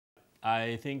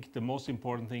I think the most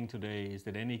important thing today is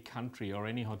that any country or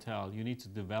any hotel, you need to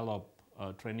develop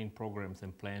training programs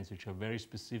and plans which are very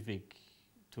specific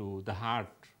to the heart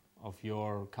of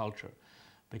your culture.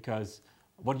 Because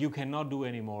what you cannot do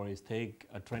anymore is take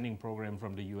a training program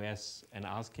from the US and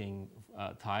asking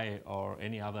Thai or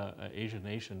any other Asian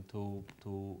nation to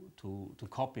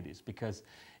copy this, because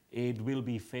it will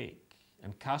be fake.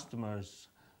 And customers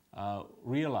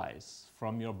realize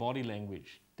from your body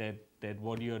language that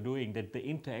what you're doing, that the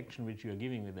interaction which you're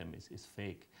giving with them is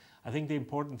fake. I think the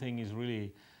important thing is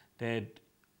really that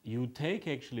you take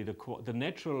actually the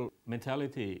natural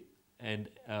mentality and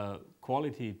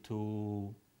quality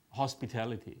to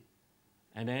hospitality,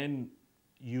 and then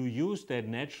you use that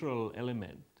natural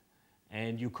element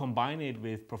and you combine it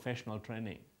with professional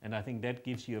training, and I think that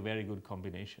gives you a very good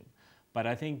combination. But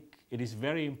I think it is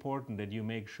very important that you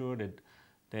make sure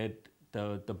that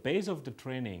the base of the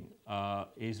training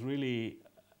is really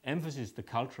emphasizes the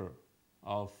culture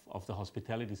of the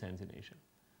hospitality sense in Asia.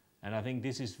 And I think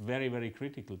this is very, very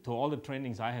critical to all the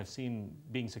trainings I have seen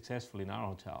being successful in our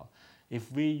hotel.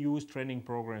 If we use training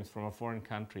programs from a foreign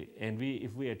country and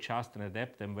if we adjust and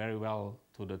adapt them very well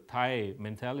to the Thai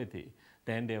mentality,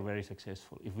 then they're very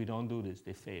successful. If we don't do this,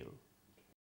 they fail.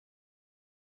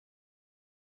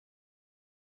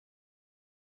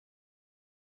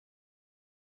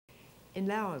 In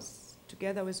Laos,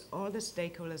 together with all the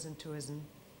stakeholders in tourism,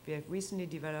 we have recently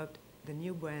developed the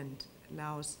new brand,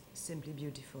 Laos Simply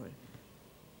Beautiful.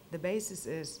 The basis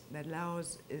is that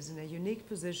Laos is in a unique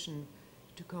position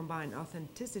to combine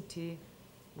authenticity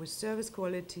with service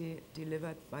quality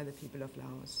delivered by the people of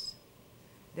Laos.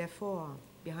 Therefore,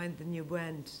 behind the new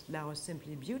brand, Laos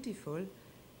Simply Beautiful,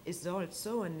 is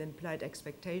also an implied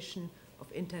expectation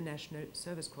of international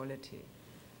service quality.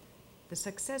 The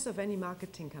success of any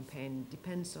marketing campaign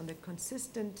depends on the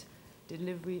consistent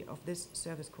delivery of this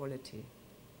service quality.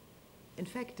 In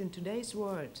fact, in today's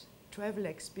world, travel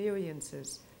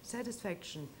experiences,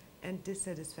 satisfaction and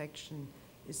dissatisfaction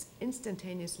is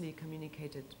instantaneously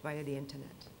communicated via the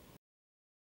internet.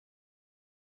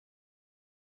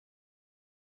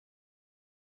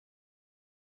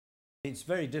 It's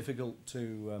very difficult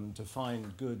to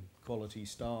find good quality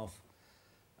staff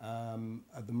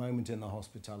at the moment in the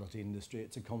hospitality industry.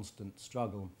 It's a constant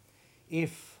struggle.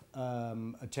 If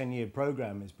a 10-year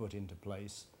program is put into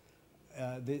place,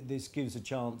 this gives a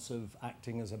chance of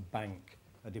acting as a bank,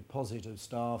 a deposit of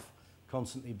staff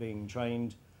constantly being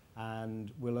trained,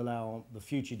 and will allow the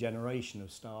future generation of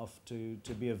staff to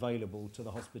be available to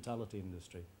the hospitality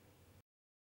industry.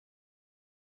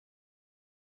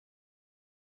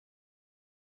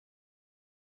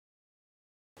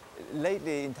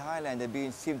 Lately in Thailand,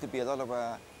 there seems to be a lot of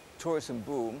a tourism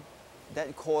boom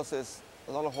that causes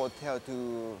a lot of hotels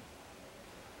to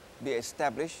be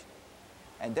established,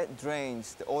 and that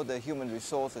drains all the human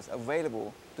resources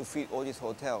available to feed all these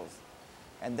hotels.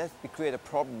 And that creates a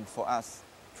problem for us.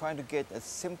 Trying to get a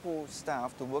simple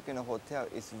staff to work in a hotel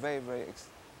is very,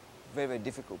 very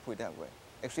difficult, put it that way,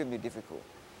 extremely difficult.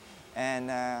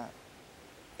 And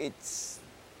it's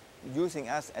using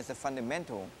us as a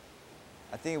fundamental.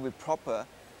 I think it would be proper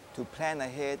to plan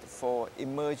ahead for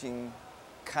emerging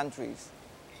countries,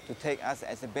 to take us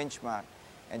as a benchmark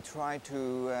and try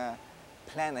to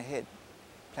plan ahead.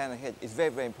 Plan ahead is very,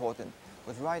 very important.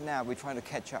 But right now, we're trying to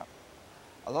catch up.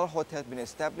 A lot of hotels have been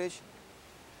established.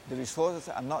 The resources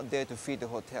are not there to feed the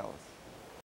hotels.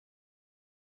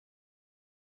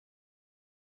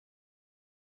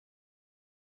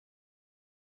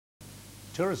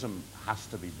 Tourism has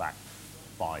to be backed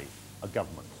by a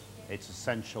government. It's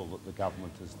essential that the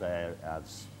government is there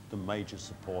as the major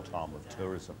support arm of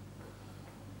tourism.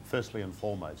 Firstly and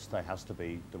foremost, there has to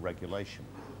be the regulation.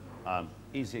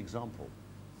 Easy example,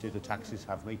 do the taxis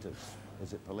have meters?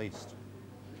 Is it policed?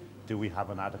 Do we have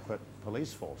an adequate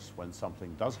police force when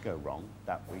something does go wrong,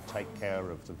 that we take care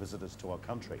of the visitors to our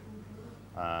country?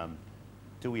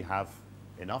 Do we have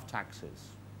enough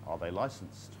taxis? Are they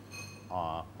licensed?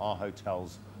 Are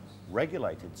hotels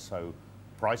regulated? So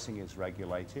pricing is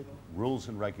regulated, rules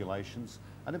and regulations,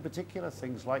 and in particular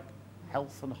things like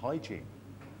health and hygiene,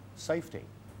 safety.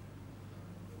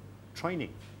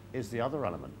 Training is the other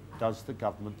element. Does the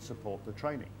government support the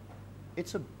training?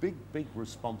 It's a big, big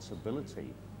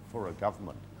responsibility for a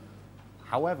government.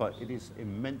 However, it is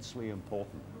immensely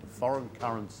important. The foreign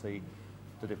currency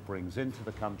that it brings into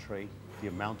the country, the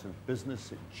amount of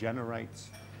business it generates,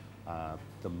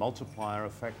 the multiplier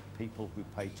effect, people who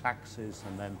pay taxes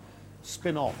and then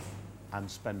spin off and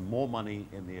spend more money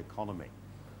in the economy.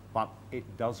 But it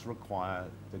does require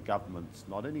the government's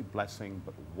not only blessing,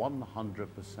 but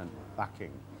 100%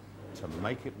 backing to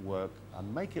make it work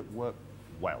and make it work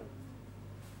well.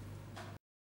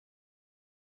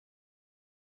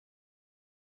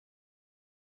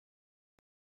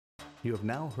 You have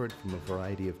now heard from a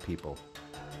variety of people.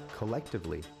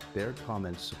 Collectively, their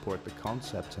comments support the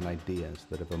concepts and ideas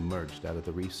that have emerged out of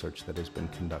the research that has been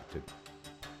conducted.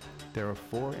 There are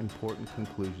 4 important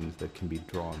conclusions that can be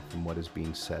drawn from what is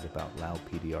being said about LAO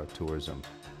PDR tourism.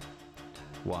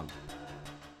 1.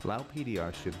 LAO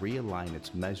PDR should realign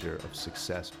its measure of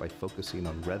success by focusing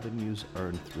on revenues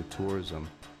earned through tourism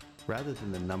rather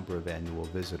than the number of annual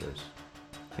visitors.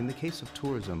 In the case of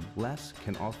tourism, less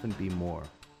can often be more,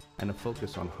 and a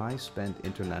focus on high-spend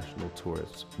international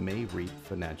tourists may reap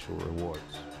financial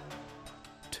rewards.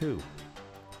 2.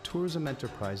 Tourism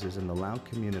enterprises in the LAO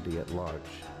community at large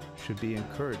should be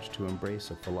encouraged to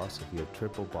embrace a philosophy of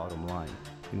triple bottom line,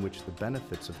 in which the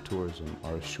benefits of tourism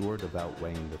are assured of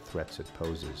outweighing the threats it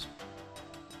poses.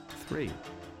 3.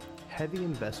 Heavy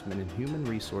investment in human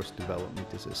resource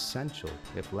development is essential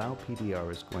if LAO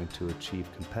PDR is going to achieve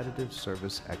competitive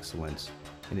service excellence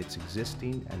in its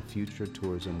existing and future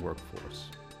tourism workforce.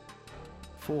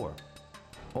 4.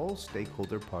 All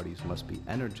stakeholder parties must be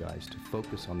energized to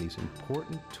focus on these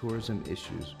important tourism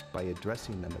issues by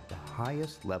addressing them at the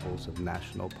highest levels of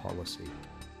national policy.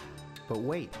 But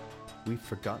wait, we've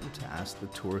forgotten to ask the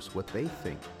tourists what they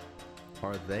think.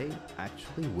 Are they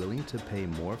actually willing to pay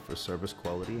more for service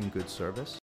quality and good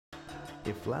service?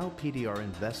 If LAO PDR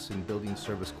invests in building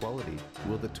service quality,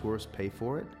 will the tourists pay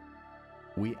for it?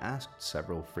 We asked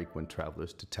several frequent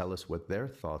travelers to tell us what their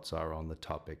thoughts are on the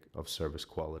topic of service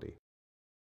quality.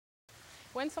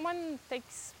 When someone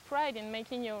takes pride in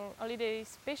making your holiday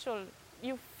special,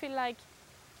 you feel like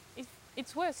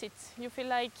it's worth it. You feel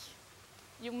like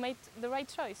you made the right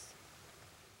choice.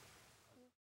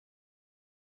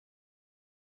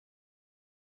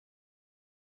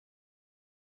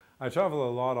 I travel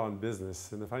a lot on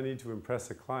business, and if I need to impress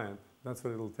a client, that's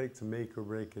what it'll take to make or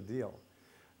break a deal.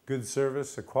 Good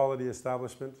service, a quality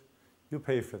establishment, you'll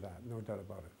pay for that, no doubt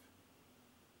about it.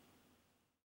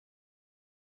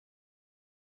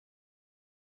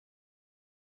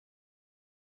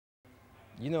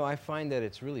 You know, I find that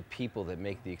it's really people that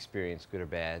make the experience good or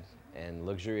bad, and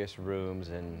luxurious rooms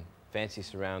and fancy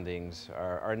surroundings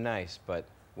are nice, but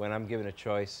when I'm given a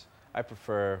choice, I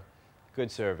prefer good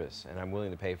service, and I'm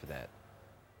willing to pay for that.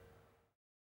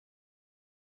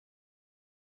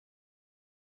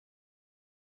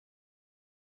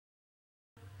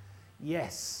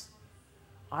 Yes,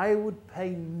 I would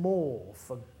pay more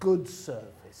for good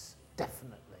service,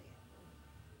 definitely.